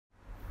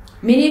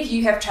Many of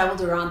you have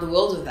traveled around the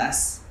world with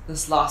us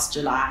this last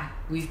July.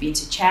 We've been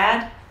to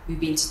Chad, we've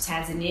been to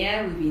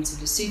Tanzania, we've been to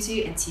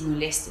Lesotho and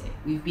Timor-Leste.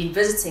 We've been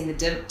visiting the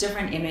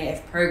different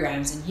MAF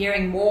programs and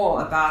hearing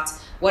more about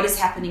what is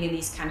happening in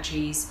these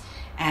countries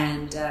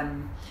and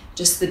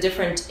just the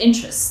different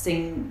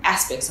interesting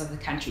aspects of the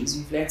countries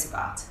we've learnt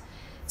about.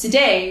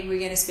 Today, we're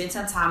going to spend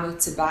some time with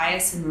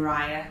Tobias and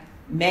Moriah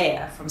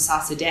Meyer from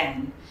South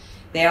Sudan.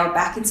 They are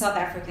back in South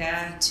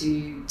Africa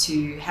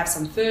to have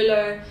some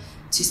furlough,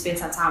 to spend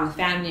some time with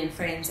family and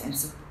friends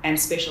and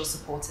special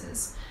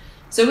supporters.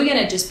 So we're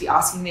going to just be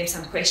asking them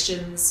some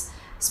questions,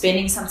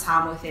 spending some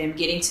time with them,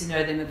 getting to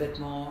know them a bit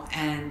more,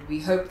 and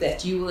we hope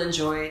that you will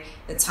enjoy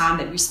the time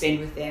that we spend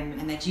with them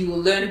and that you will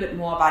learn a bit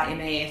more about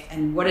MAF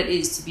and what it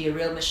is to be a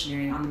real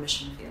missionary on the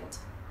mission field.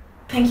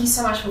 Thank you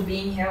so much for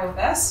being here with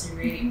us. We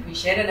really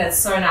appreciate it. It's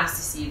so nice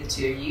to see the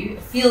two of you.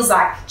 It feels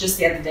like just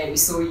the other day we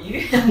saw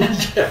you.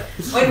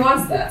 When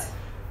was that?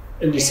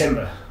 In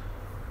December.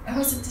 Oh,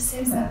 was it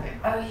December?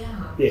 Oh,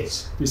 yeah.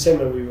 Yes,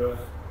 December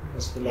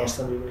was the last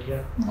time we were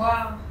here.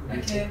 Wow,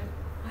 okay.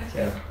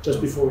 Yeah,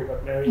 just before we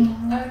got married.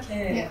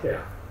 Okay.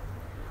 Yeah.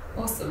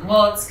 Awesome.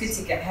 Well, it's good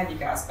to have you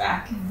guys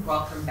back.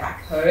 Welcome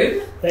back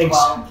home. Thanks.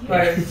 Well,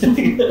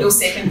 home. Your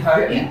second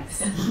home. Yeah.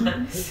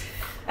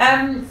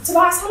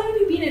 Tobias, how long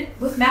have you been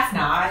with MAF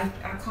now? I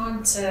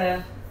can't...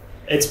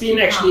 It's been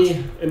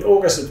actually, in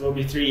August it will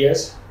be 3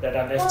 years that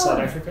I left South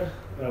Africa.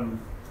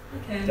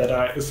 Okay. That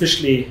I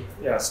officially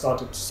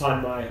started to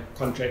sign my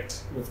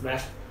contract with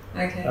MAF.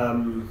 Okay.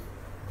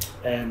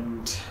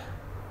 And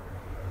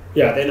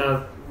then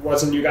I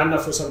was in Uganda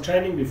for some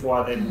training before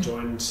I then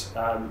joined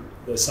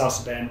the South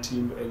Sudan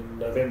team in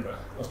November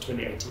of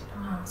 2018.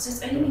 Oh, so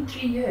it's only been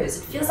 3 years.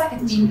 It feels like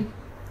it's been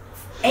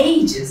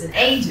ages and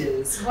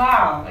ages.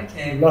 Wow,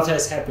 okay. A lot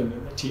has happened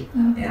in the team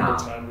in the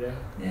time,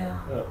 Yeah.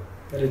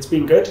 But it's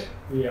been good.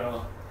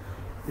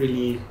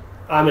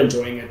 I'm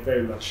enjoying it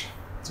very much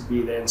to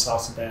be there in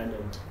South Sudan,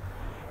 and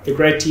the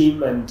great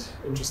team and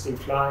interesting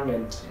flying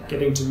and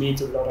getting to meet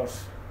a lot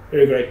of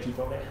very great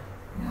people there.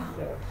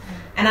 Yeah.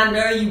 And I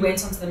know you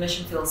went onto the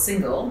mission field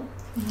single,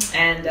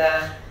 and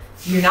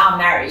you're now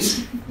married.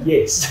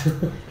 Yes.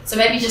 So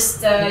maybe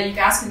just you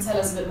guys can tell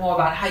us a bit more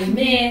about how you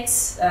met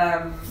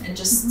and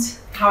just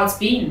how it's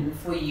been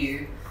for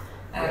you.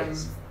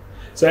 Yes.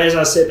 So as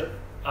I said,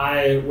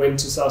 I went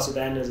to South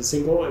Sudan as a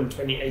single in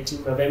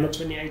November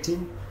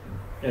 2018,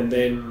 and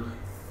then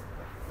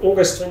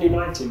August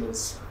 2019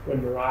 is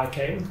when Moriah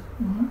came.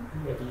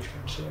 Maybe you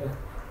can share.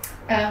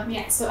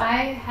 So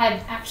I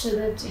had actually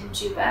lived in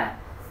Juba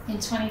in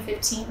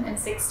 2015 and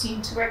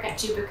 16 to work at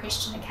Juba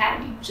Christian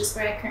Academy, which is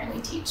where I currently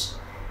teach.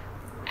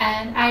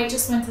 And I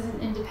just went as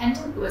an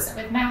independent, wasn't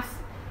with MAF,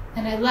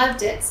 and I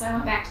loved it, so I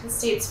went back to the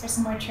States for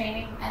some more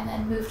training and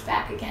then moved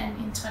back again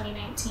in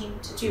 2019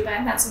 to Juba,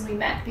 and that's when we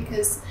met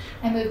because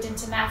I moved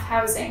into MAF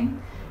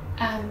housing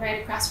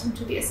right across from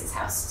Tobias's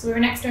house. So we were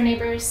next door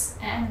neighbors,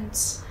 and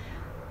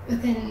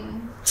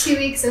within 2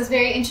 weeks I was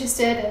very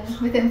interested,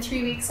 and within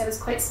 3 weeks I was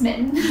quite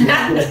smitten.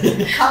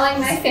 Calling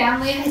my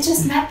family, I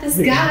just met this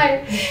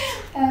guy.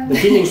 The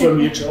feelings were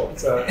mutual,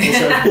 so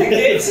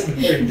very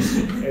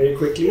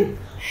quickly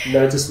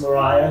noticed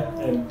Moriah,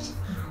 and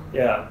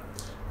it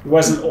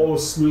wasn't all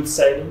smooth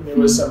sailing. There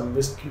was some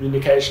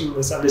miscommunication,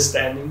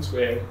 misunderstandings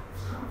where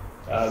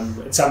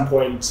at some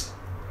point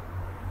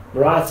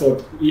Moriah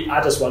thought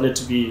I just wanted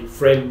to be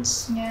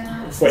friends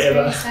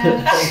forever.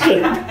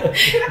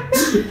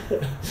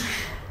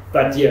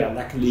 But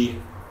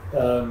luckily,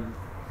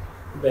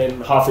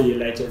 then half a year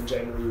later in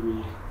January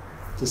we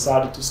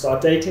decided to start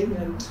dating,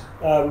 and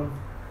a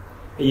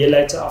year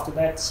later after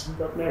that we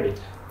got married.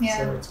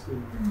 So it's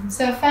been...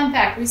 So fun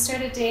fact, we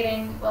started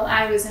dating while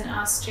I was in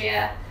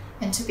Austria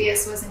and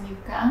Tobias was in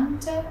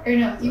Uganda, or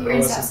no, you were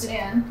in South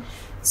Sudan.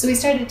 So we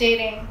started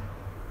dating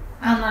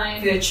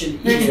online, virtually,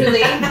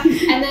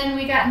 and then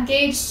we got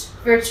engaged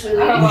virtually.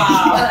 Oh, wow.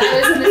 While I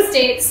was in the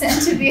States and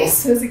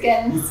Tobias was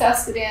again in South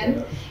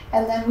Sudan.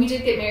 And then we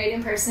did get married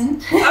in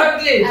person. Oh,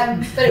 good.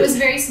 But it was a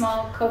very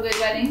small COVID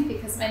wedding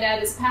because my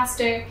dad is a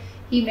pastor.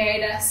 He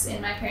married us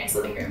in my parents'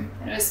 living room.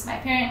 And it was my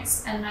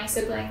parents and my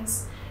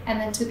siblings, and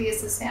then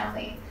Tobias's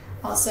family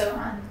also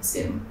on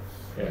Zoom.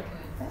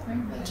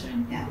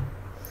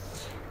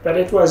 But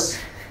it was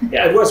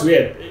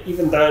weird.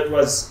 Even though it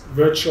was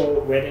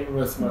virtual wedding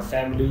with my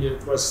family,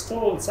 it was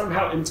still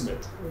somehow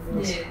intimate. It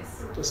was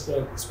just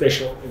a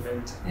special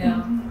event.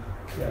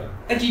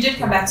 But you did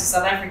come back to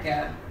South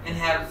Africa and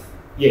have...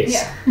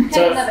 Yes.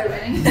 Had another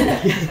wedding.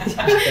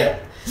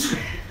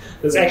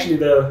 There's actually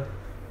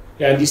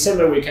in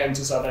December we came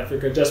to South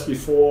Africa just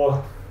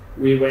before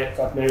we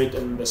got married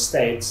in the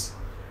States,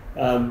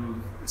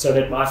 so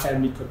that my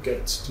family could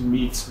get to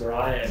meet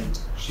Moriah and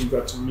she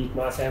got to meet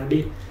my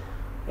family.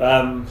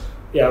 There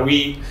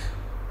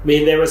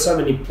were so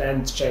many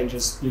planned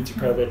changes due to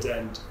COVID,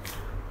 and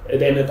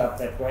it ended up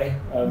that way.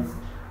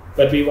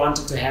 But we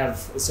wanted to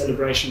have a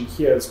celebration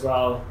here as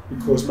well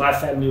because my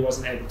family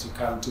wasn't able to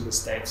come to the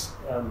States.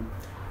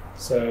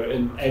 So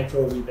in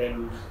April we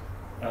then,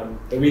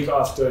 the week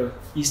after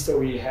Easter,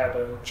 we had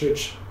a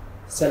church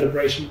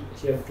celebration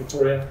here in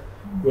Pretoria,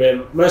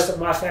 where most of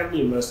my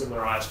family and most of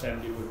Moriah's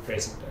family were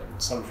present,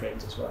 and some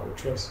friends as well,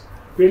 which was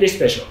really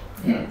special.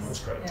 Yes. It was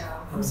great. Yeah.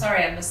 I'm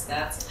sorry I missed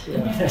that. Yeah,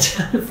 that's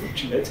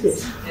unfortunate.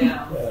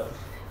 Yeah. Yeah.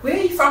 Where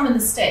are you from in the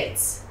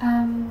States?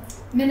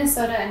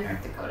 Minnesota and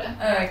North Dakota.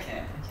 Oh,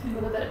 okay. A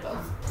little bit of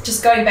both.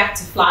 Just going back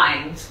to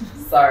flying.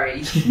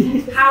 Sorry.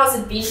 How has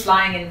it been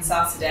flying in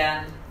South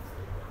Sudan?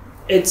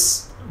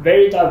 It's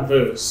very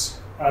diverse.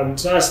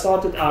 So I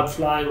started out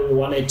flying on the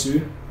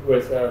 182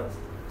 with a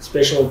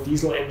special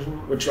diesel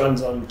engine which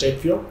runs on jet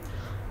fuel,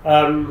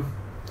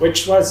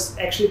 which was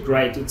actually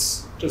great.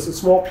 It's just a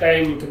small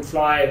plane. You can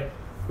fly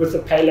with a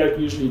payload,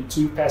 usually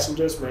 2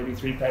 passengers, maybe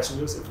 3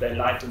 passengers if they're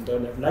light and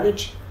don't have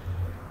luggage.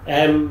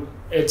 And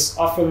it's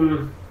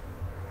often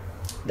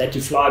that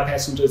you fly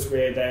passengers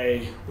where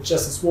it's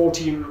just a small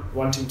team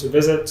wanting to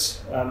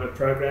visit a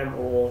program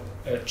or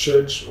a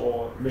church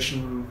or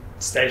mission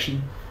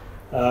station.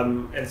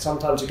 And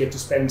sometimes you get to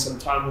spend some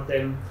time with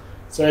them.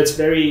 So it's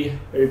very,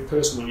 very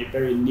personal. You're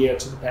very near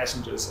to the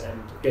passengers and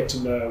get to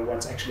know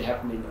what's actually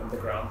happening on the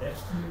ground there.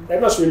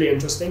 That was really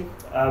interesting.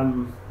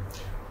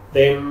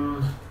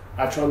 Then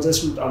I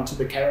transitioned onto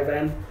the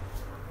caravan,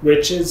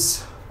 which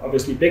is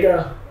obviously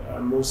bigger,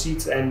 more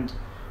seats, and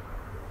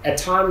at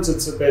times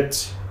it's a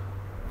bit,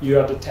 you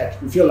are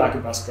detached. You feel like a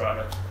bus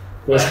driver.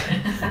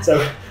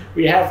 So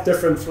we have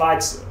different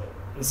flights.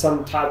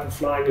 Some type of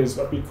flying is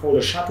what we call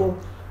a shuttle,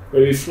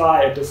 where we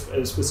fly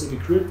a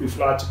specific route. We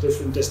fly to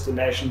different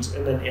destinations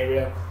in an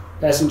area.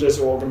 Passengers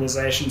or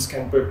organizations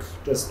can book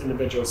just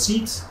individual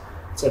seats,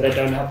 so they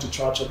don't have to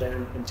charge their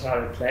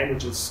entire plane,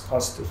 which is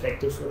cost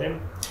effective for them.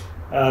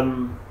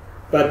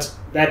 But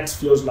that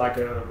feels like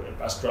a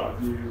bus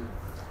drive. You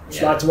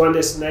fly to one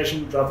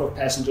destination, drop off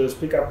passengers,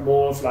 pick up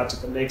more, fly to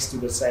the next, do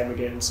the same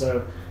again.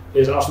 So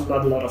there's often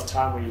not a lot of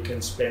time where you can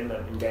spend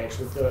and engage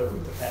with the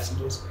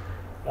passengers.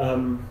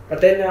 But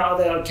then there are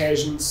other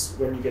occasions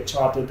when you get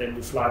chartered and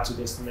you fly to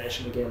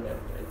destination again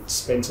and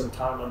spend some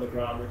time on the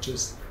ground,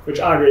 which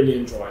I really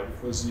enjoy,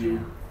 because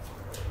you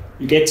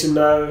get to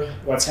know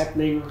what's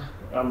happening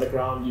on the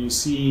ground. You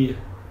see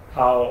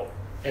how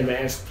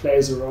MAF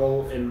plays a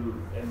role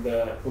in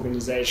the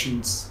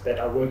organizations that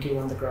are working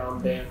on the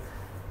ground there.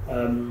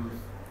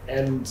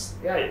 And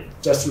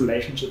just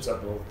relationships are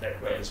built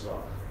that way as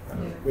well,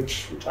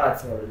 which I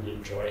thoroughly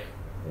enjoy.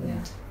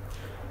 And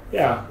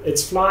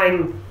it's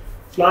flying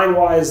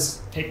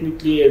wise.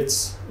 Technically,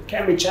 it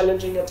can be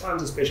challenging at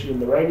times, especially in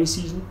the rainy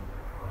season,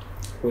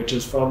 which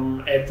is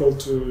from April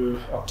to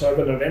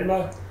October,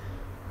 November,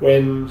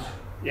 when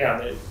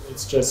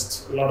it's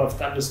just a lot of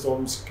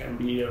thunderstorms can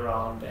be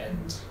around,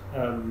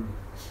 and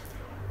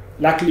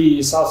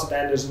luckily South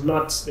Sudan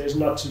there's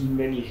not too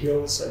many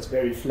hills, so it's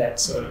very flat,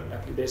 so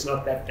luckily there's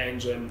not that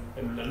danger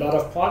in a lot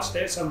of parts.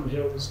 There's some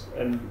hills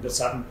in the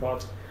southern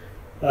part,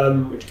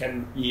 which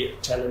can be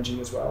challenging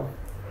as well.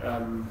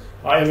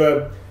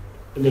 However,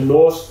 in the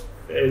north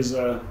there's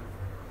a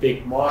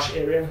big marsh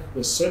area,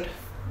 the Sud,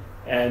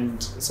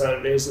 and so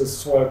there's a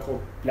soil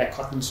called black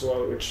cotton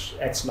soil which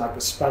acts like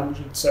a sponge.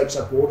 It soaks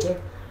up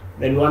water.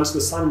 Then once the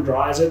sun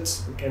dries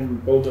it, you can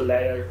build a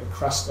layer, a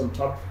crust on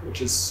top,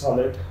 which is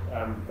solid.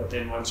 But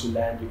then once you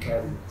land, you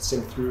can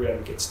sink through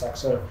and get stuck.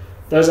 So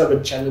those are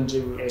the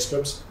challenging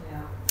airstrips.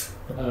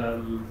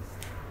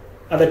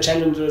 Other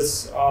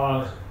challenges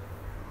are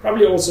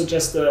probably also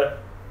just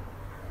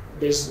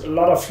there's a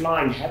lot of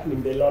flying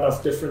happening. There are a lot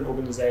of different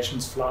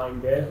organizations flying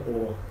there,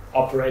 or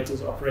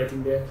operators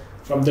operating there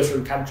from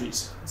different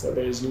countries. So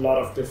there's a lot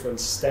of different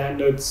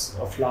standards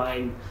of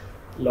flying,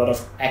 a lot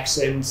of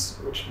accents,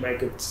 which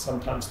make it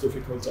sometimes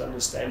difficult to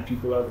understand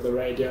people over the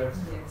radio.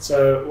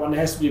 So one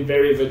has to be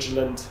very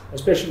vigilant,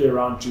 especially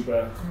around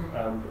Juba,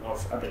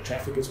 of other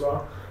traffic as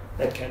well.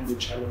 That can be a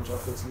challenge,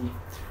 obviously.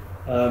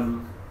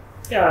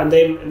 And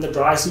then in the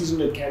dry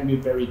season, it can be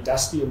very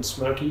dusty and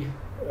smoky,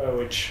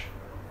 which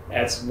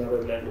adds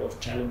another level of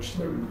challenge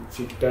if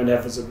you don't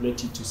have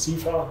visibility to see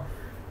far.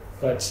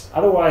 But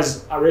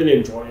otherwise, I really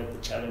enjoy the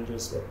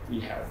challenges that we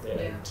have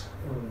there.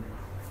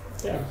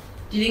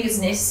 Do you think it's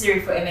necessary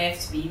for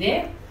MAF to be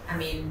there? I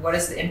mean, what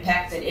is the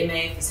impact that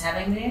MAF is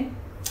having there?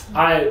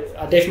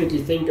 I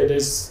definitely think it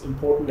is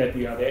important that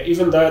we are there,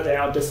 even though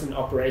there are different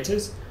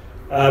operators.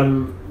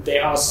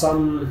 There are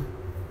some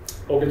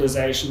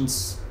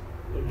organizations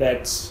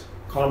that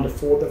can't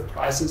afford the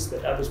prices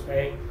that others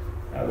pay,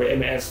 where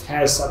MAF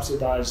has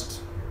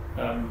subsidized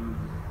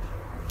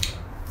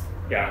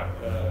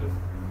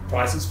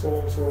prices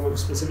for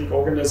specific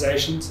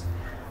organizations.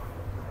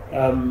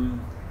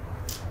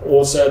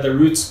 Also, the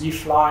routes we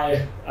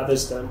fly,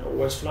 others don't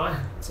always fly.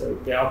 So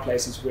there are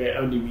places where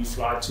only we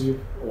fly to,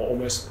 or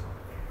almost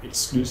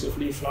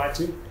exclusively fly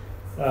to.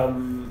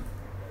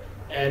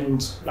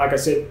 And like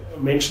I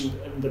mentioned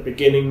in the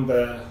beginning,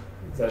 the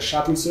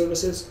shuttle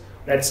services,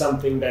 that's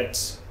something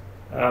that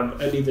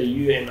only the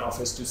UN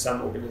offers to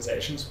some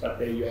organizations, but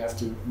there you have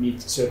to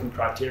meet certain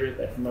criteria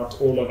that not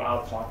all of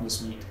our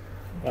partners meet.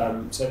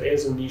 So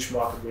there's a niche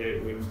market where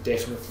we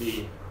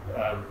definitely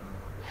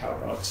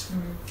help out.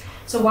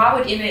 So why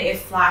would MAF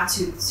fly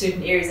to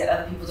certain areas that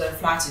other people don't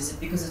fly to? Is it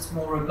because it's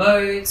more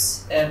remote,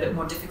 a bit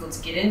more difficult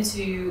to get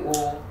into,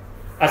 or?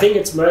 I think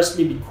it's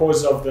mostly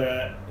because of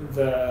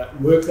the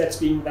work that's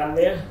being done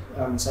there.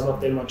 Some of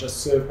them are just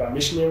served by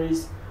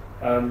missionaries.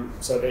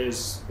 So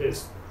there's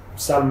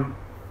some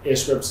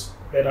airstrips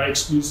that are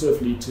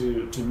exclusively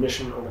to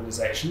mission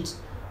organizations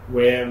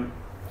where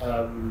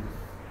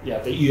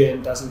the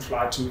UN doesn't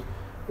fly to,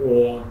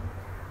 or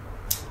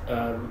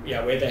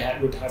where they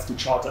would have to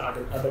charter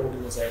other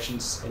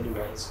organizations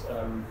anyways.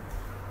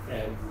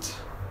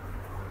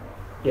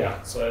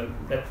 So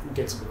that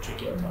gets a bit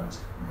tricky at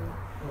times.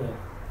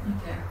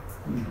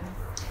 Okay.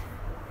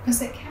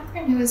 Was it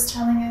Catherine who was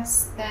telling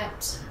us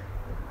that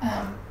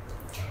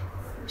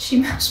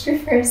she much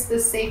prefers the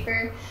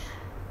safer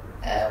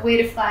way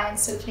to fly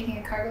instead of taking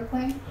a cargo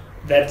plane?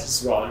 That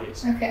is well,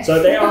 yes. Okay.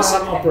 So there are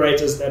some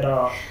operators that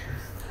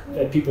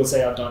people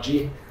say are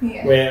dodgy,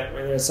 where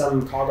there's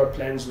some cargo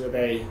planes where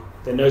there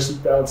are no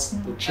seat belts,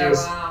 the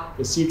chairs,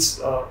 the seats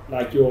are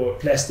like your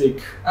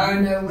plastic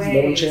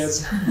lawn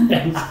chairs.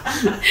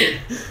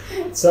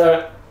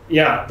 So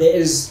there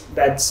is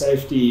that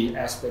safety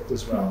aspect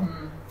as well.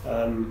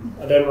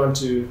 I don't want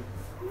to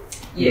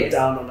look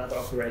down on other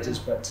operators,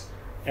 but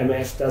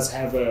MAF does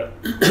have a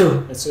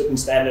certain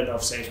standard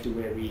of safety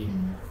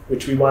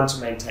which we want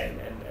to maintain,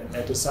 and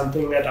that is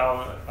something that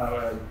our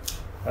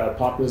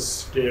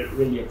partners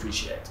really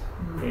appreciate.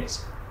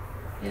 Yes.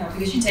 Yeah,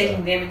 because you're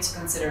taking them into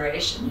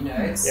consideration.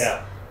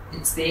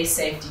 It's their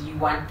safety. You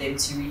want them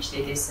to reach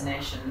their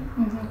destination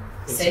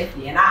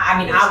safely, and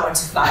I want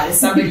to fly as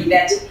somebody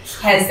that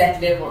has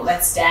that level,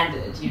 that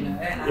standard,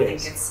 and I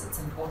think it's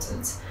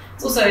important.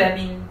 It's also,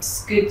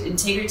 it's good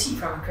integrity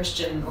from a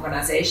Christian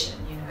organization.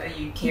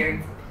 You're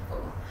caring for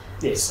people.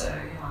 Yes.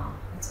 So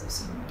it's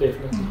awesome.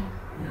 Definitely.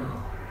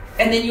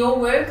 And then your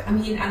work. I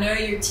know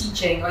you're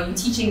teaching. Are you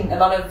teaching a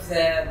lot of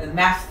the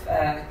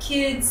MAF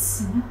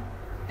kids?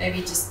 Maybe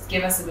just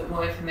give us a bit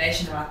more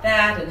information about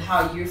that and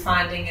how you're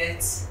finding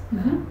it.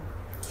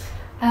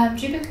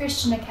 Juba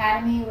Christian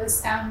Academy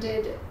was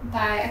founded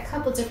by a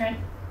couple different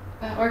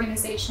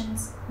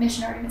organizations,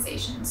 mission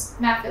organizations.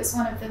 MAF is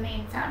one of the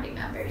main founding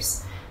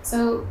members.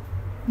 So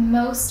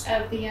most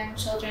of the young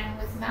children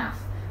with MAF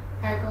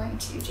are going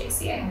to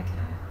JCA,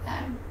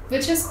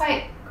 which is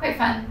quite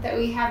fun that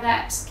we have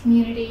that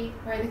community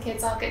where the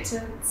kids all get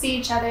to see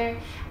each other.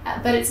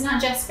 But it's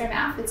not just for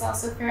MAF, it's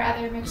also for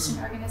other mission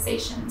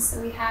organizations.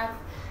 So we have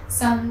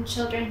some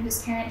children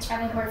whose parents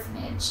run an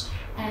orphanage,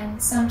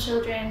 and some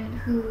children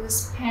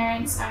whose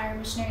parents are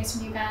missionaries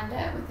from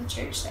Uganda with the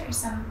church there.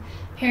 Some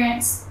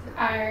parents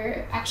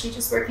are actually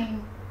just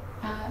working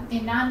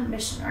in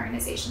non-mission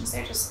organizations.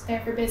 They're just there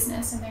for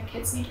business and their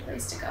kids need a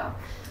place to go.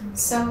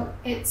 So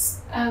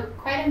it's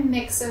quite a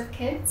mix of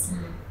kids,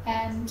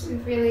 and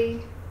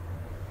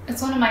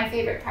it's one of my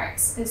favorite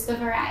parts is the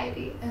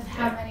variety of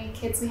how many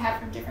kids we have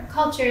from different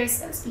cultures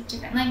that speak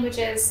different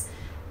languages,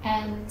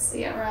 and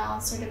we're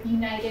all sort of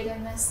united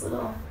in this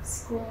little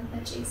school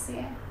at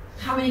JCA.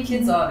 How many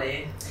kids are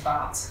there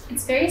about?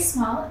 It's very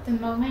small at the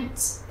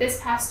moment.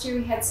 This past year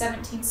we had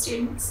 17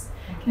 students.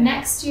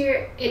 Next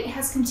year it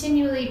has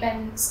continually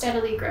been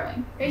steadily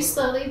growing, very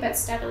slowly but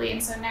steadily,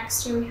 and so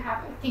next year we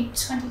have, I think,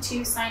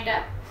 22 signed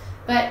up,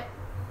 but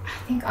I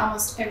think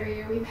almost every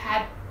year we've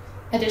had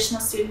additional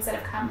students that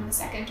have come in the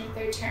second or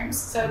third terms.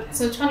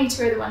 So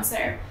 22 are the ones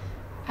that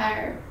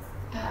are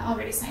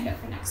already signed up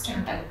for next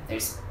term, but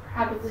there's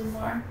probably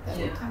more that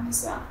will come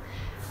as well.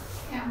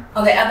 Yeah.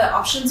 Are there other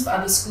options for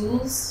other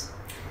schools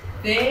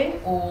there,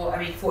 or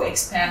for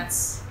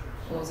expats,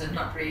 or is it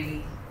not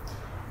really?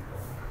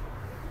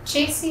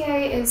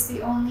 JCA is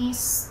the only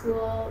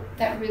school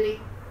that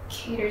really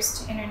caters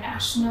to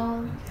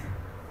international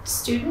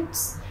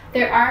students.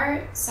 There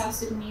are South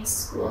Sudanese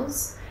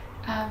schools,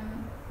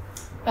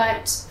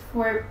 but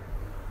for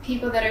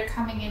people that are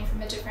coming in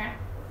from a different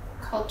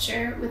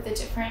culture with a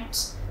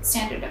different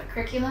standard of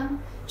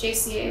curriculum,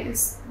 JCA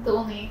is the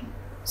only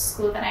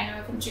school that I know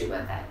of in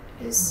Juba that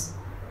is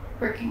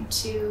working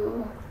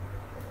to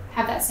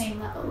have that same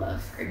level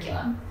of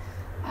curriculum.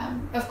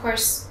 Of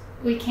course,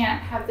 we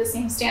can't have the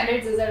same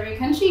standards as every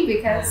country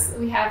because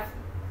we have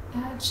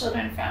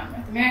children from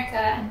North America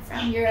and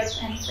from Europe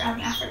and from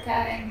Africa,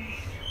 and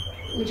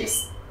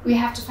we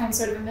have to find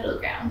sort of a middle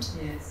ground.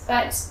 Yes.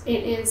 But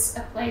it is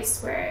a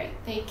place where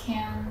they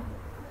can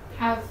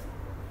have,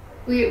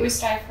 we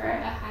strive for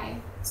a high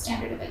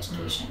standard of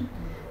education.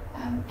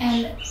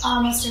 And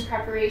almost in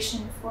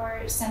preparation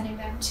for sending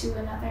them to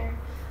another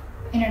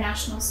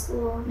international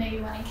school,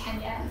 maybe one in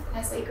Kenya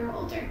as they grow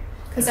older.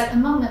 Because at the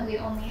moment we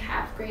only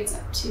have grades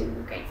up to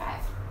grade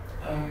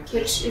 5,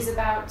 which is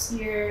about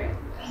year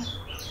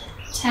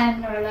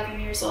 10 or 11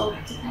 years old,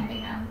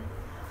 depending on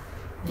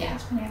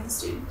the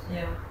student.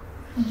 Yeah.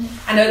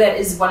 I know that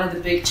is one of the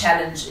big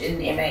challenge in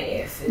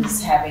MAF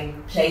is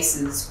having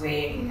places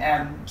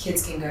where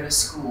kids can go to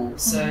school.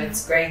 So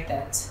it's great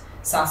that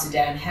South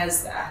Sudan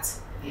has that.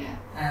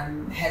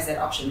 has that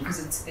option,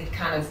 because it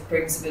kind of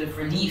brings a bit of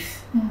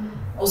relief.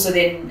 Also,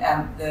 then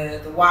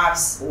the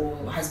wives or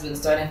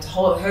husbands don't have to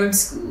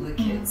homeschool the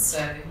kids.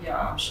 So yeah,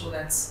 I'm sure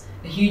that's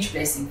a huge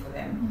blessing for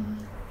them.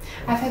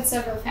 I've had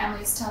several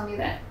families tell me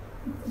that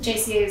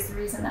JCA is the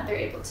reason that they're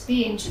able to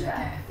be in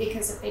Juba,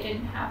 because if they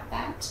didn't have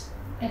that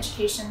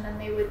education, then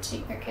they would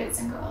take their kids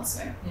and go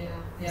elsewhere.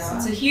 So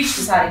it's a huge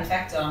deciding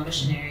factor on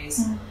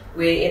missionaries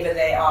wherever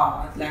they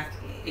are, like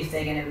if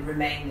they're going to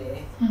remain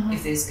there,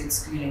 if there's good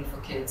schooling for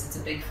kids, it's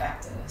a big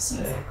factor.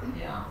 So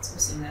it's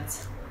awesome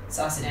that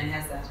South Sudan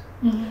has that.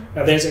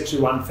 Now, there's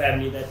actually one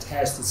family that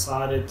has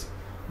decided,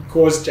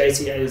 because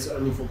JCA is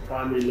only for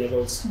primary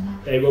levels,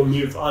 they will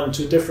move on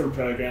to a different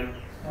program,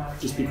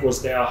 just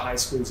because there are high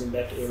schools in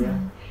that area.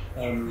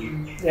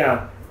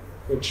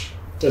 Which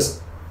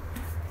just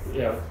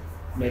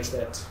makes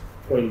that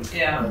point.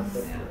 That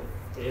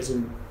there's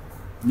a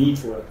need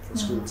for it for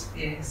schools.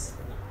 Yes.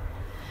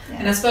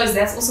 And I suppose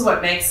that's also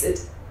what makes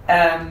it,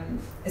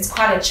 it's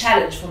quite a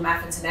challenge for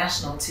MAF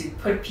International to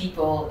put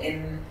people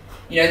in,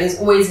 there's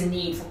always a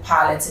need for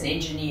pilots and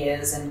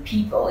engineers and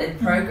people in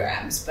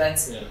programs, but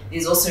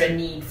there's also a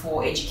need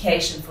for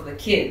education for the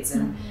kids.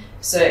 And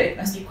so it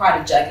must be quite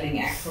a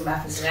juggling act for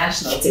MAF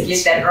International to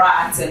get that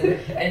right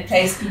and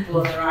place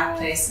people in the right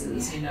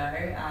places,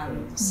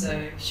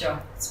 So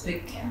sure, it's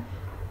big.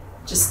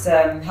 Just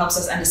helps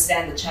us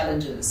understand the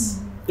challenges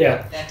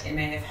that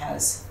MAF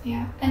has.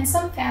 And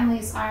some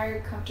families are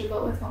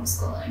comfortable with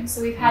homeschooling.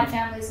 So we've had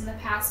families in the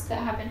past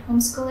that have been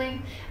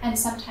homeschooling, and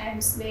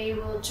sometimes they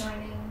will join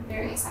in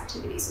various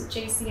activities with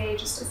JCA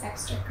just as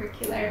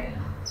extracurricular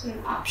sort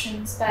of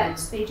options, but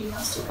they do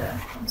most of the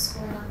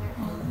homeschooling on their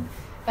own.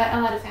 But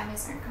a lot of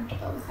families aren't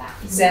comfortable with that.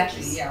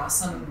 Exactly,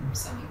 some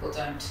people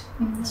don't.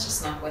 It's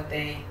just not what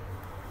they...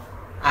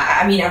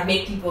 I mean, I've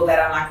met people that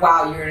I'm like,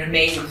 wow, you're an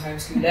amazing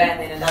homeschooler, and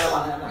then another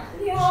one that I'm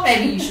like,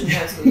 maybe you should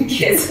homeschool your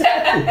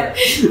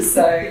kids.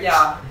 So,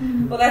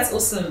 well, that's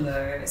awesome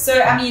though. So,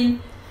 I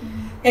mean,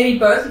 maybe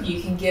both of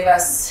you can give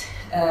us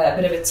a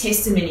bit of a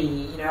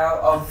testimony,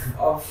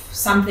 of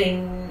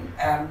something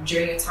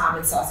during your time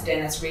in South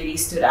Sudan that's really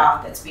stood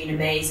out, that's been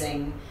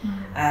amazing,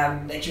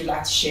 that you'd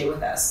like to share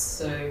with us.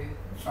 So,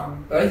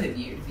 from both of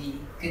you, it'd be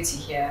good to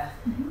hear.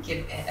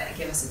 Give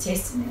us a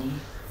testimony.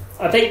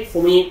 I think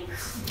for me,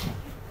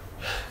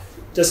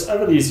 just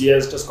over these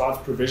years, just God's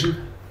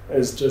provision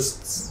is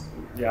just,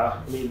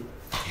 I mean,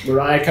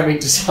 Moriah coming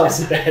to South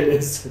Sudan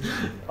is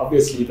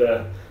obviously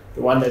the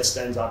one that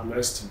stands out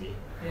most to me.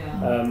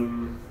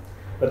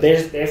 But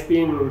there've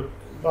been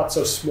lots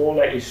of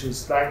smaller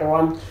issues, like the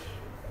one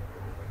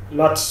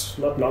not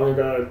long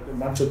ago, a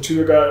month or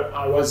two ago,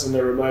 I was in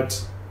a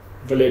remote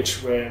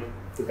village where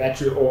the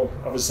battery all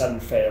of a sudden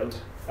failed,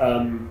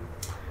 and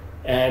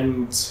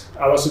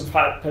I was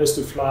supposed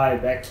to fly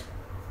back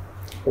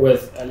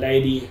with a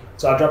lady.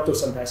 So I dropped off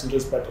some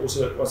passengers, but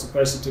also was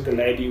supposed to take a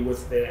lady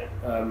with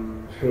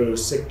her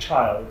sick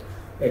child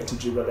back to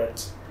Juba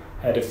that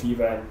had a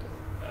fever, and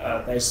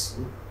they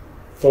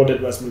thought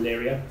it was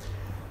malaria.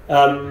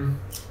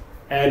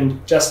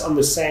 And just on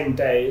the same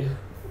day,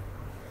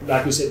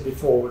 like we said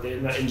before,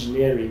 there's no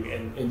engineering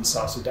in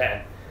South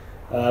Sudan.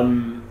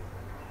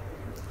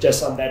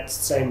 Just on that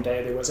same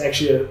day, there was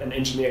actually an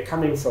engineer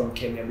coming from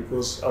Kenya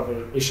because of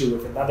an issue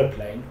with another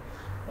plane.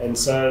 And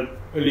so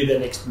early the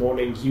next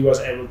morning, he was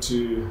flown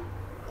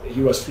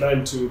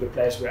to the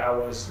place where I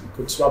was. He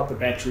could swap the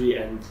battery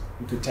and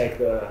he could take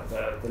the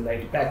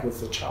lady back with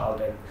the child.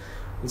 And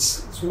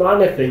it's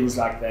minor things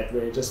like that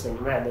where you just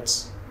think, man,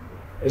 is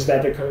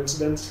that a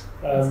coincidence?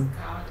 And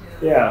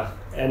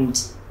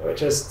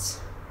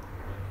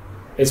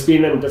it's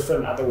been in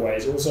different other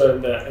ways, also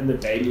in the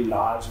daily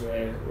lives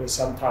where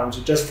sometimes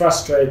you're just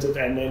frustrated,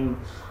 and then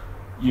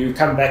you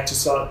come back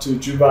to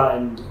Juba,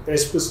 and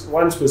there's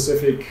one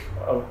specific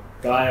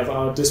guy of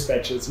our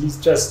dispatchers. He's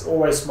just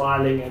always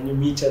smiling, and you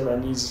meet him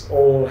and he's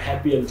all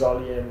happy and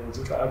jolly, and it's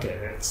like,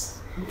 okay, it's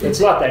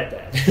not that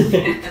bad.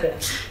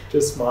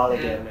 Just smile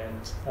again.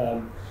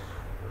 And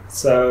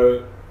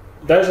so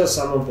those are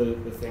some of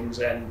the things.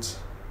 And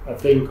I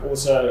think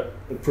also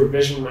the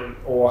provision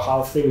or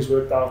how things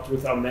worked out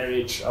with our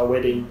marriage, our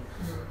wedding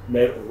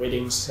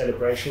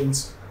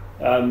celebrations,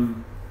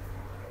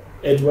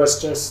 it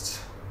was just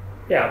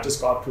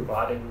God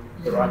providing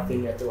the right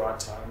thing at the right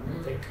time.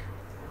 I think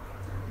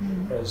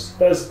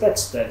that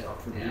stands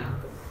out for me.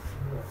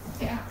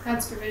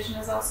 God's provision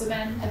has also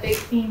been a big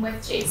theme with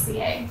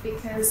JCA,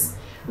 because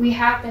we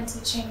have been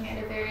teaching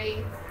at a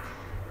very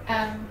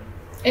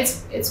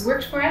it's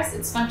worked for us,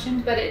 it's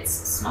functioned, but it's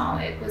small.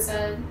 It was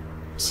a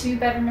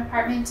 2-bedroom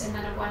apartment and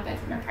then a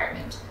 1-bedroom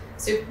apartment.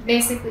 So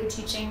basically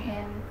teaching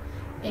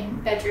in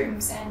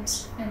bedrooms and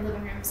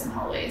living rooms and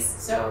hallways.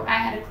 So I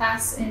had a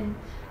class in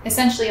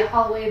essentially a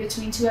hallway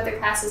between 2 other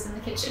classes in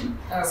the kitchen.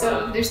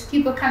 There's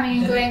people coming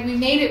and going. We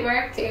made it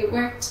worked,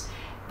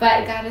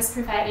 but God has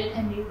provided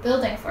a new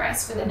building for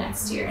us for the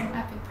next year, and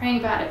I've been praying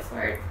about it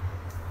for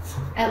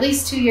at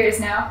least 2 years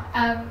now.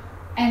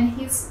 And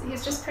he's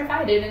just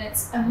provided, and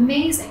it's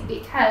amazing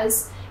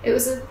because it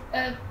was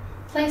a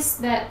place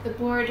that the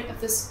board of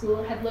the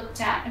school had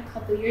looked at a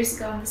couple years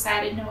ago and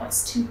decided, no,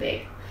 it's too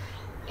big.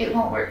 It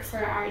won't work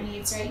for our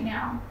needs right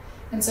now.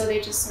 And so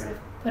they just sort of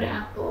put it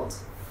on hold.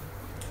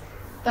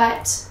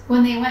 But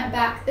when they went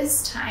back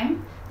this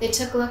time, they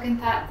took a look and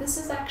thought, this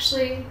is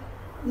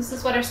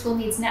what our school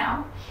needs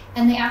now.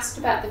 And they asked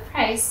about the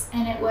price,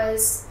 and it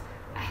was,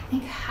 I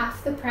think,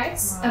 half the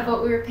price of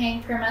what we were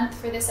paying per month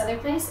for this other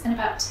place, and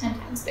about 10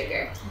 times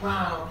bigger.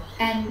 Wow.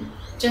 And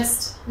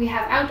we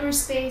have outdoor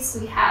space,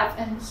 we have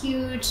a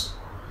huge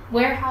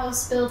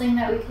warehouse building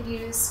that we could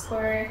use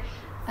for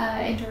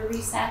indoor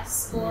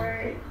recess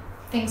or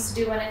things to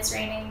do when it's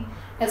raining,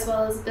 as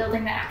well as a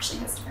building that actually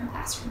has different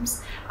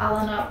classrooms, all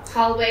in a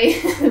hallway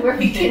where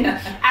we can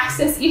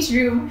access each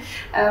room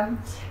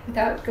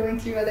without going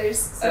through others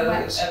so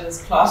much.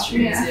 Others'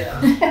 classrooms,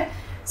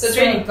 So it's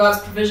really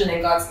God's provision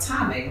and God's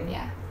timing.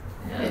 Yeah,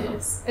 it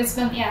is. It's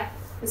been,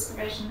 His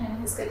provision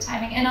and His good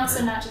timing. And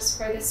also not just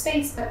for the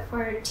space, but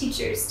for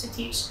teachers to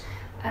teach.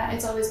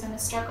 It's always been a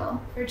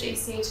struggle for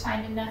JCA to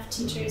find enough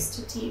teachers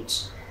to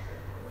teach.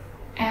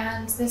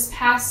 And this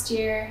past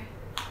year,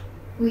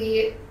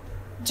 right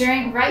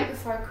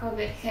before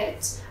COVID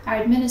hit,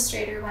 our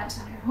administrator went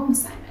on her home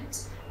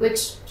assignment,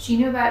 which she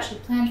knew about, she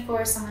planned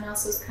for, someone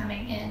else was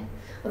coming in.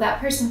 Well,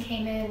 that person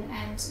came in,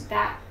 and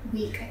that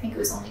week, I think it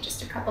was only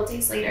just a couple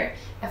days later,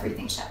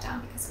 everything shut down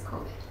because of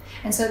COVID.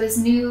 And so this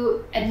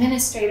new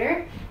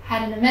administrator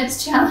had an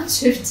immense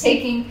challenge of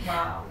taking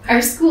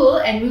our school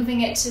and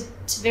moving it to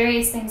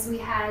various things. We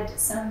had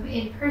some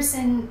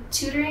in-person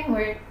tutoring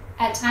where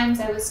at times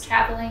I was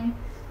traveling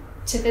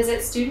to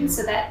visit students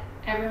so that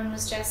everyone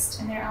was just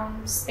in their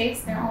own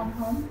space, their own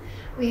home.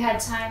 We had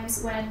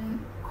times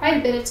quite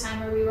a bit of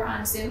time where we were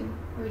on Zoom,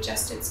 where we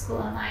just did school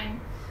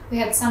online. We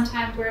had some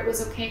times where it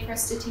was okay for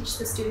us to teach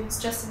the students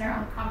just in our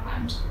own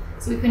compound.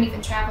 So we couldn't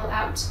even travel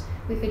out.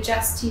 We could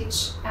just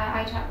teach,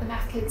 I taught the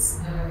MAF kids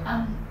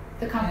on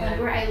the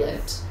compound where I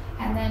lived.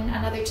 And then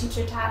another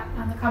teacher taught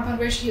on the compound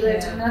where she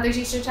lived, and another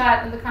teacher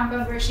taught on the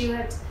compound where she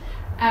lived.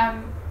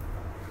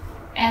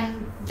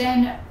 And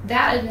then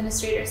that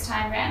administrator's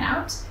time ran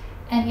out,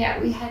 and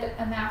yet we had a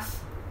MAF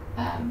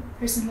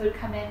person who would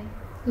come in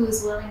who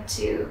was willing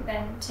to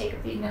then take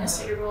up the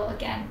administrator role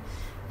again.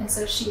 And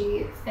so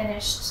she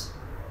finished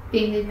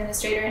being the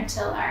administrator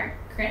until our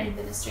current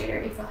administrator,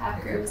 April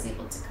Hacker, was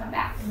able to come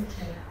back.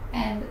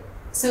 And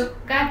so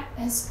God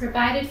has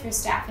provided for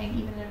staffing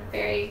even in a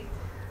very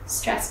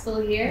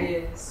stressful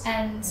year.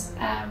 And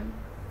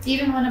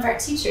even one of our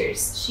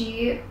teachers,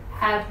 she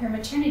had her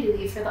maternity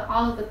leave for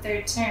all of the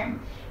third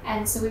term,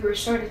 and so we were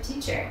short a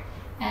teacher,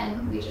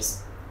 and we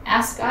just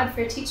asked God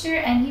for a teacher,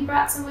 and He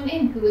brought someone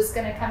in who was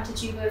going to come to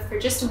Juba for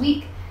just a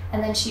week,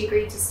 and then she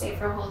agreed to stay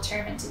for a whole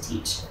term and to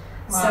teach.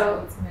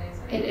 So that's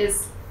amazing. it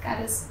is, God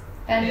has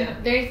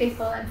been very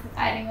faithful in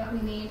providing what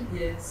we need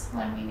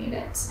when we need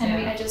it.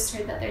 And I just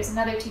heard that there's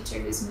another teacher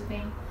who's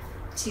moving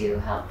to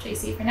help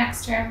JC for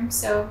next term,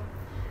 so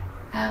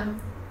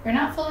we're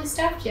not fully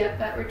staffed yet,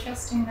 but we're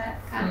trusting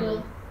that God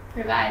will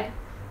provide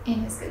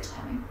in His good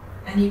timing.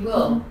 And He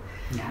will.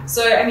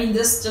 So, I mean,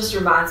 this just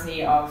reminds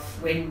me of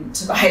when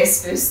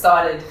Tobias first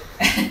started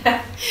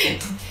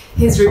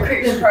his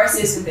recruitment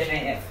process with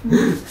MAF.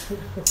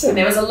 And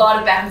there was a lot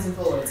of backwards and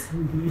forwards.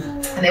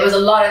 And there was a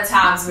lot of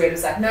times where it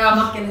was like, no, I'm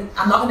not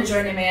gonna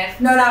join MAF.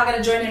 No, I'm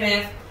gonna join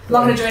MAF. I'm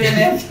not gonna join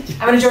MAF.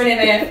 I'm gonna join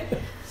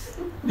MAF.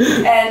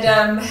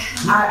 And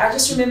I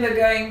just remember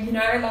going,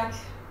 like,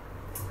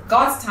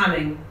 God's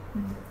timing.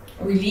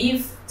 We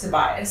leave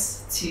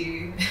Tobias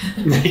to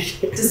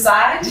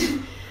decide.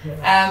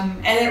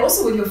 And then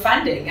also with your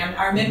funding, and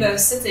I remember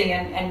sitting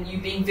and you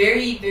being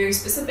very, very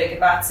specific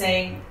about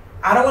saying,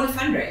 I don't want to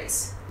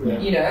fundraise.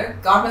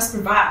 God must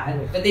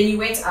provide. But then you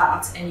went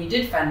out and you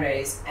did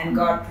fundraise, and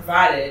God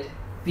provided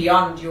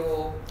beyond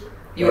your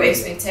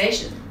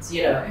expectations.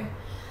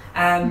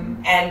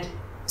 And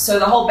so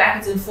the whole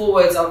backwards and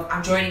forwards of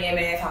I'm joining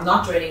MAF, I'm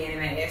not joining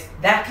MAF,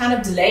 that kind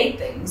of delayed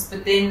things.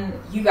 But then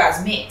you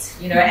guys met,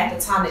 at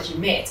the time that you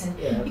met,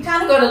 and you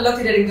kind of got to look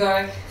at it and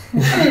go,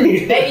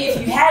 maybe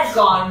if you had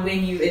gone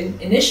when you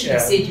initially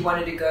said you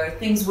wanted to go,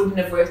 things wouldn't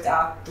have worked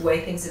out the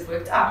way things have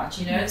worked out,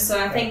 So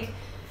I think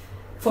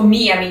for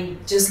me, I mean,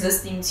 just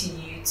listening to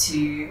you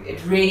two,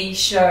 it really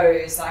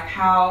shows like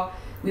how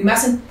we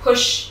mustn't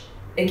push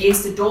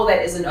against the door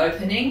that isn't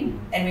opening,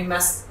 and we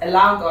must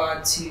allow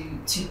God to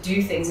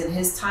do things in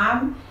His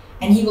time,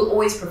 and He will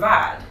always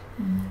provide.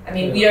 I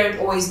mean, we don't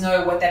always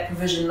know what that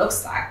provision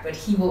looks like, but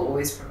He will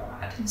always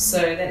provide. So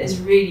that is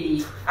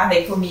really, I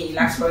think for me,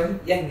 like,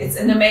 it's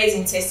an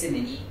amazing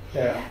testimony.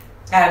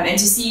 And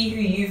to see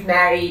who you've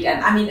married,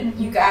 and I mean,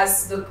 you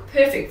guys look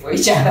perfect for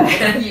each other,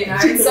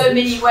 in so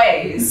many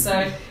ways.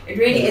 So it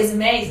really is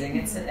amazing.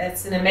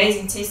 It's an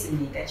amazing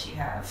testimony that you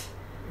have.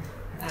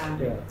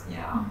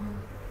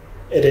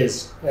 It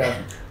is.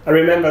 I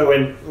remember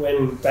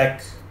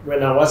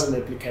when I was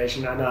in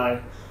application, and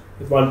at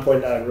one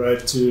point I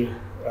wrote to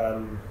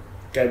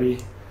Gabby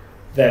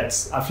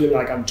that I feel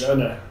like I'm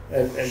Jonah.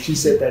 And she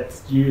said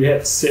that you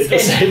had said the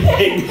same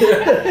thing.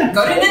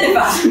 Go to Nineveh.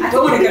 I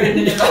don't want to go to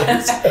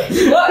Nineveh.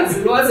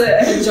 It was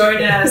a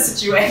Jonah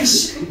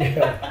situation.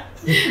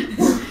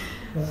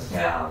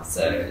 Yeah,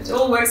 so it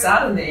all works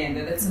out in the end,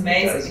 and it's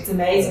amazing. It's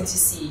amazing to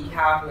see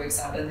how it works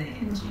out in the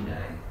end, you know.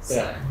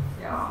 So,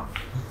 yeah.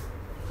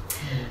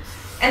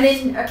 And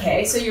then,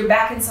 okay, so you're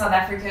back in South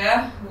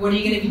Africa. What are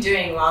you going to be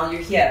doing while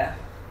you're here?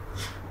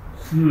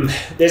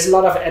 There's a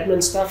lot of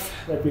admin stuff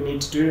that we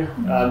need to do.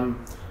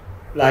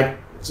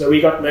 So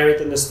we got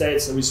married in the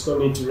States, and we still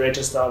need to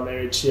register our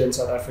marriage here in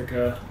South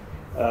Africa.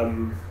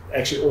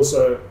 Actually,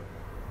 also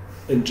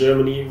in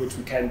Germany, which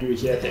we can do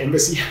here at the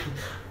embassy.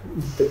 A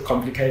bit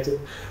complicated.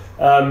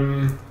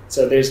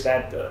 So there's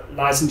that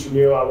license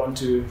renewal. I want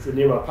to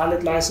renew my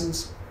pilot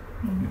license.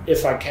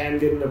 If I can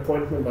get an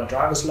appointment, my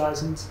driver's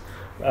license.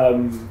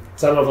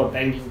 Some of our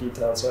banking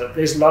details. So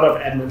there's a lot of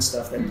admin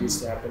stuff that needs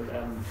to happen.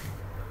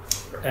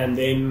 And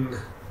then,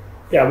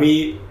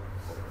 we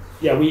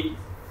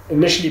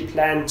initially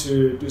planned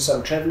to do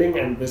some traveling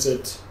and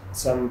visit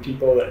some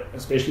people,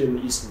 especially in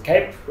the Eastern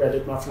Cape, where I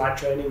did my flight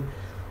training.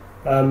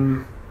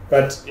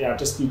 But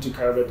just due to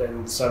COVID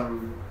and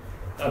some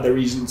other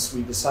reasons,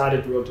 we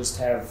decided we'll just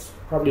have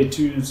probably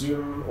 2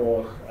 Zoom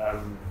or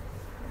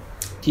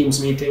Teams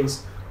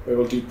meetings where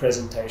we'll do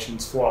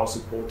presentations for our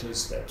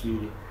supporters that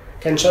we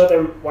can show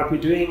them what we're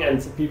doing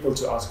and for people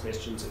to ask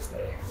questions if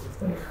they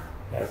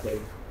have them.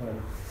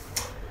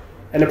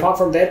 And apart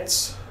from that,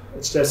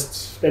 it's just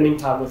spending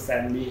time with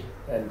family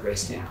and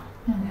resting.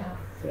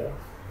 Yeah.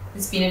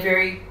 It's been a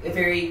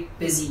very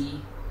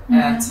busy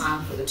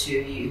time for the two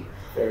of you.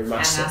 Very much.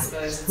 And so. I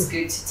suppose it's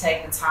good to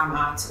take the time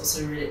out to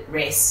also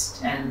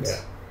rest and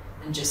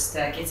just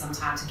get some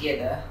time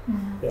together,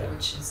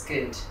 which is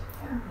good.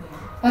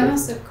 Well, I'm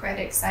also quite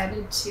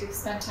excited to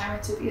spend time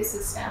with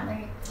Tobias's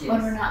family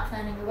when we're not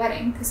planning a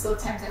wedding, because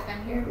both times I've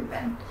been here, we've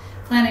been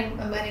planning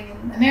a wedding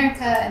in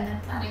America and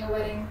then planning a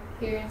wedding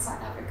here in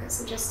South Africa.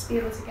 So just to be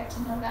able to get to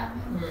know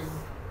them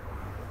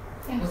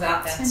and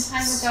without that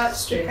spend time without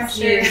the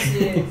pressure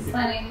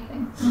planning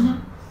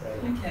anything.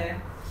 Okay.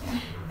 Yeah.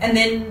 And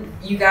then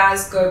you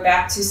guys go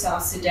back to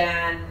South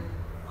Sudan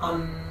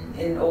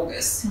in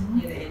August,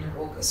 near the end of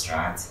August,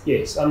 right?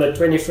 Yes, on the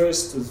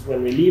 21st is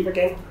when we leave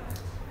again.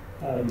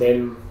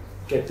 Then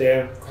get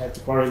there, have to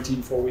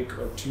quarantine for a week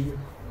or 2.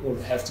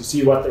 We'll have to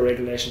see what the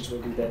regulations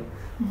will be then,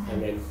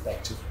 and then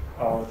back to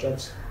our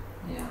jobs.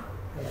 Yeah.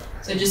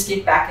 So just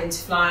get back into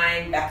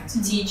flying, back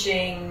into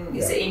teaching.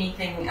 Is there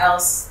anything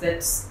else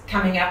that's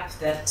coming up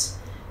that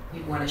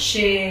you want to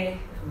share?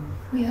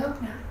 We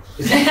hope not.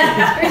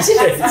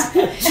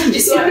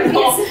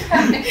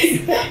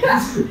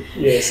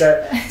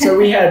 So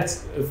we had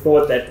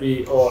thought that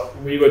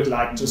we would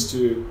like just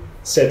to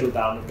settle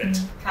down a bit,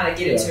 kind of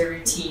get into a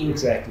routine.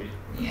 Exactly.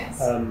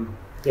 Yes.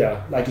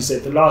 Like you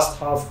said, the last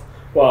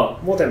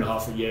more than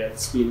half a year,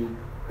 it's been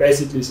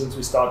basically since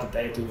we started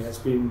dating, it has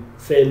been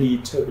fairly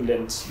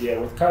turbulent year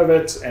with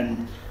COVID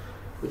and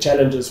the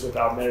challenges with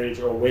our marriage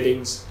or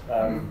weddings.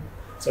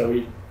 So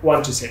we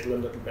want to settle a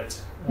little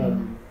bit.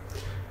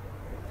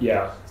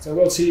 So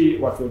we'll see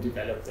what will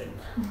develop then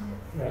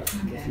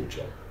in the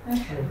future.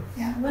 Okay.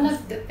 Yeah, one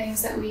of the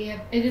things that we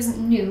have, it isn't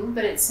new,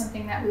 but it's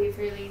something that we've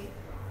really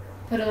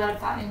put a lot of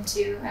thought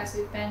into as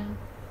we've been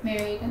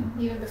married, and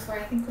even before,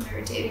 I think when we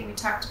were dating, we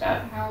talked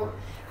about how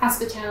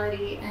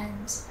hospitality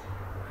and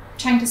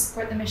trying to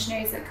support the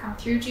missionaries that come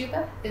through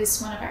Juba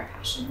is one of our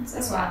passions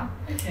as well.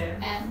 Okay.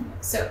 And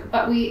so,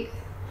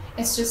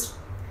 it's just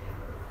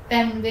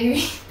been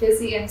very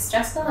busy and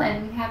stressful,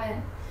 and we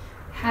haven't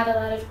had a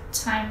lot of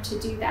time to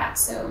do that.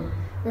 So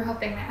we're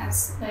hoping that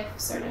as life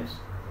sort of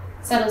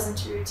settles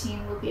into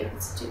routine, we'll be able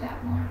to do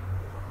that more.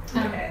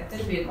 Okay,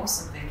 that'd be an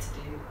awesome thing to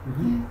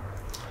do.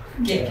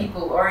 Get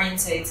people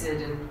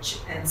orientated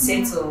and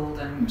settled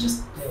and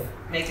just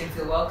make them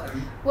feel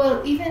welcome.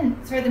 Well, even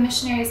for the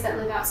missionaries that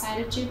live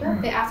outside of Juba,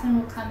 they often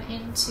will come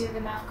into the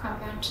MAF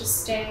compound to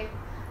stay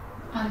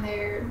on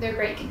their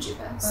break in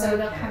Juba. So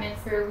they'll come in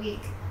for a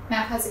week.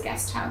 MAF has a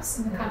guest house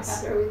in the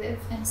compound where we live,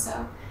 and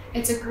so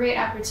it's a great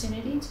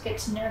opportunity to get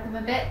to know them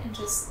a bit and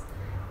just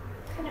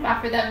kind of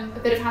offer them a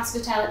bit of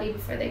hospitality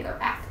before they go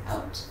back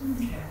out.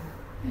 Okay.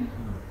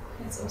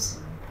 That's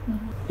awesome.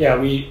 Yeah,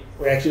 we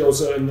actually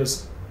also in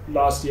this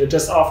last year,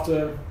 just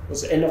after, it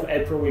was the end of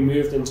April, we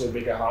moved into a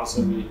bigger house,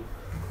 and we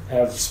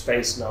have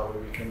space now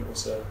where we can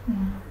also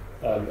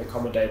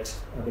accommodate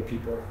other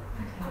people.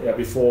 Okay.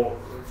 Before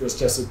it was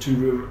just a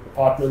 2-room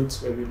apartment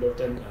where we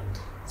lived in, and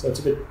so it's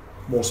a bit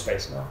more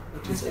space now,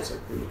 which is also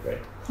really great.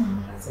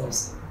 That's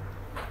awesome.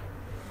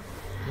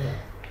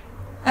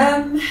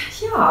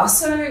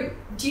 So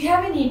do you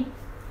have any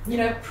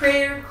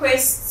prayer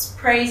requests,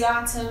 praise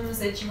items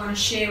that you want to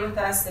share with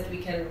us that we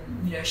can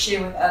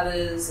share with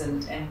others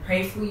and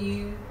pray for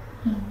you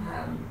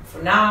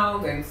for now,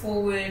 going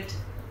forward?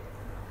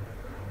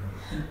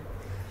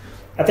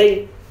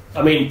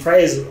 Prayer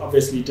is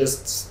obviously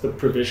just the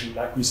provision,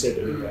 like we said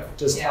earlier,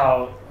 just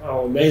how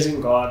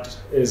amazing God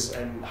is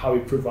and how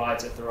He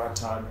provides at the right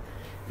time.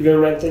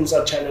 even when things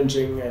are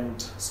challenging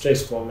and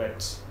stressful,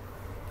 that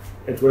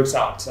it works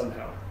out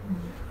somehow.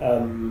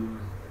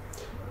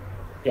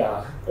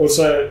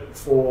 Also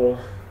for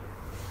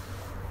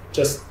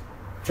just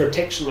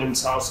protection in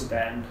South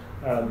Sudan,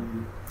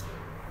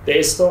 there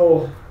is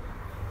still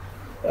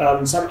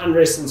some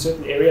unrest in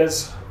certain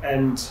areas,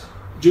 and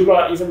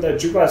Juba, even though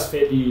Juba is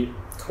fairly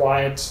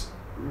quiet,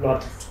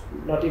 not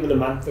even a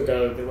month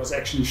ago, there was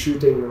actually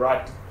shooting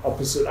right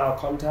opposite our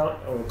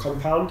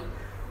compound,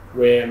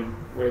 where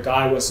a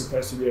guy was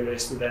supposed to be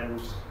arrested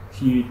and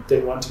he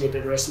didn't want to get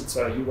arrested,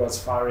 so he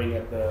was firing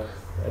at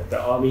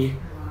the army.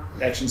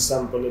 Actually,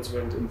 some bullets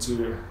went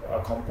into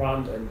our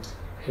compound and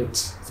hit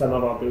some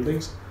of our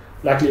buildings.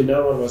 Luckily,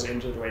 no one was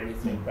injured or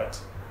anything, but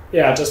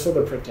yeah, just for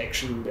the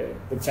protection,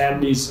 the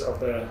families of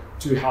the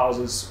two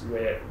houses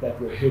that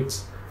were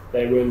hit,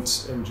 they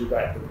weren't in Juba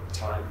at the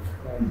time.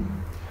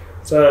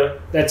 So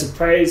that's a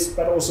praise,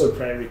 but also a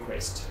prayer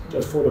request,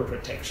 just for the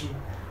protection.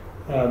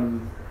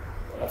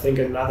 I think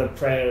another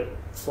prayer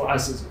for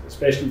us,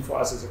 especially for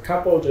us as a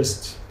couple,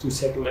 just to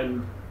settle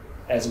in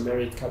as a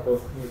married couple,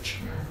 which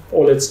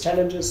all its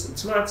challenges,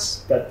 it's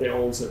nice, but there are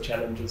also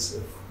challenges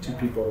if two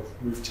people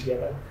move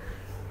together.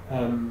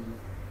 And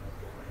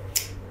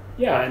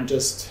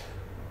just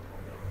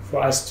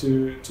for us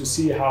to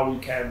see how we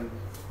can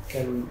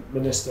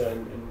minister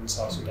in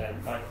South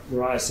Sudan. Like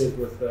Moriah said,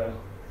 with the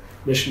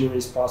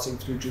missionaries passing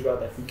through Juba,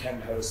 that we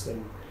can host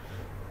and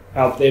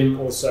help them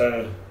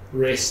also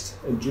rest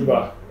in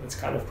Juba. It's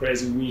kind of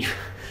crazy.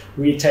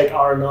 We take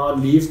R&R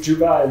and leave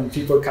Juba, and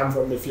people come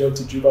from the field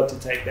to Juba to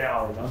take their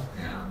R&R.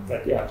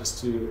 But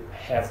just to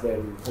have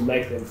them or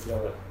make them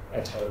feel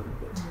at home.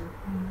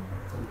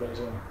 And those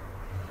are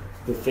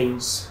the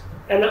things.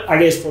 And I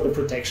guess for the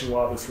protection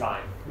while we're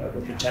flying,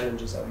 with the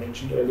challenges I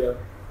mentioned earlier,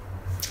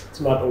 it's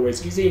not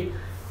always easy,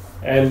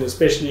 and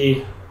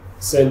especially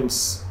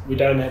since we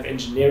don't have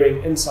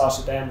engineering in South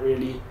Sudan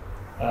really,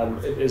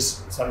 it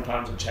is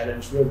sometimes a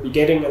challenge. We'll be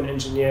getting an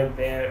engineer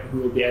there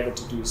who will be able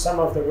to do some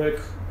of the work,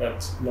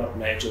 but not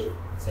major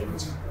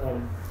things.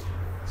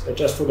 So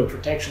just for the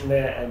protection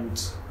there and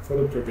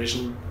for the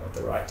provision at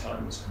the right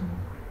times,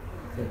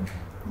 I think.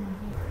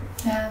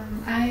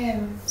 I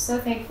am so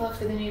thankful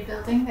for the new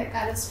building that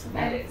God has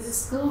provided for the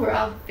school. We're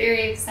all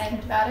very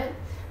excited about it.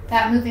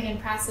 That moving in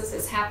process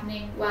is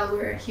happening while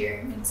we're here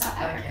in South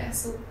Africa.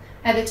 So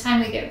at the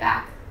time we get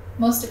back,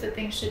 most of the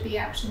things should be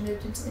actually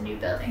moved into the new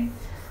building.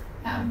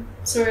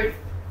 So we're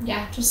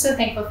just so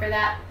thankful for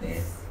that.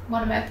 Yes.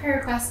 One of my prayer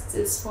requests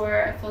is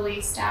for a fully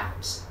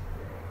staffed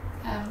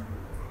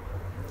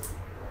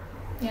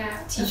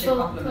teacher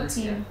full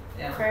team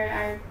for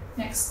our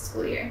next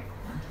school year.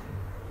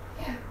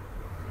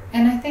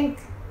 And I think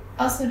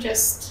also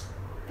just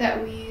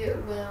that we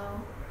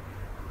will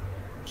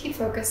keep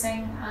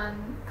focusing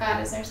on God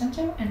as our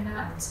center and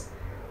not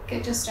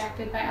get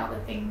distracted by all the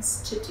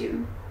things to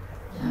do.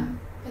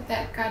 But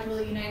that God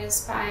will unite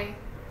us by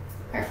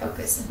our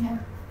focus in Him.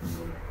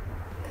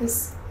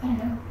 Because, I don't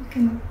know, you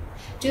can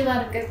do a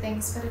lot of good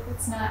things, but if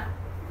it's not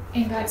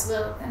in God's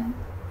will, then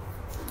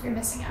you're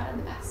missing out on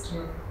the best.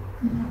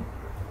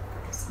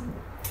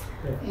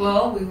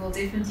 Well, we will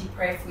definitely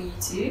pray for you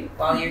too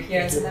while you're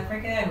here in South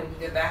Africa and when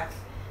you go back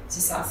to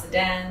South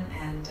Sudan,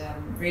 and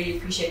really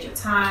appreciate your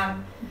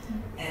time.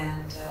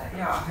 And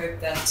I hope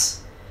that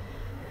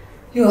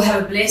you'll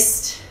have a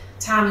blessed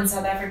time in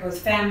South Africa with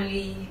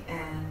family,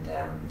 and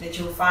that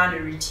you'll find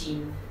a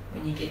routine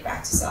when you get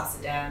back to South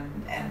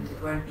Sudan, and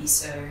it won't be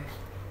so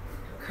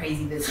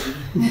crazy busy.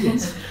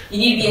 You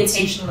need to be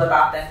intentional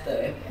about that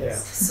though.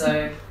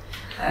 So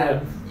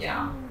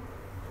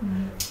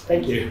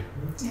Thank you.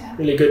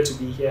 Really good to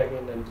be here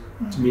again and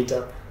to meet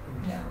up.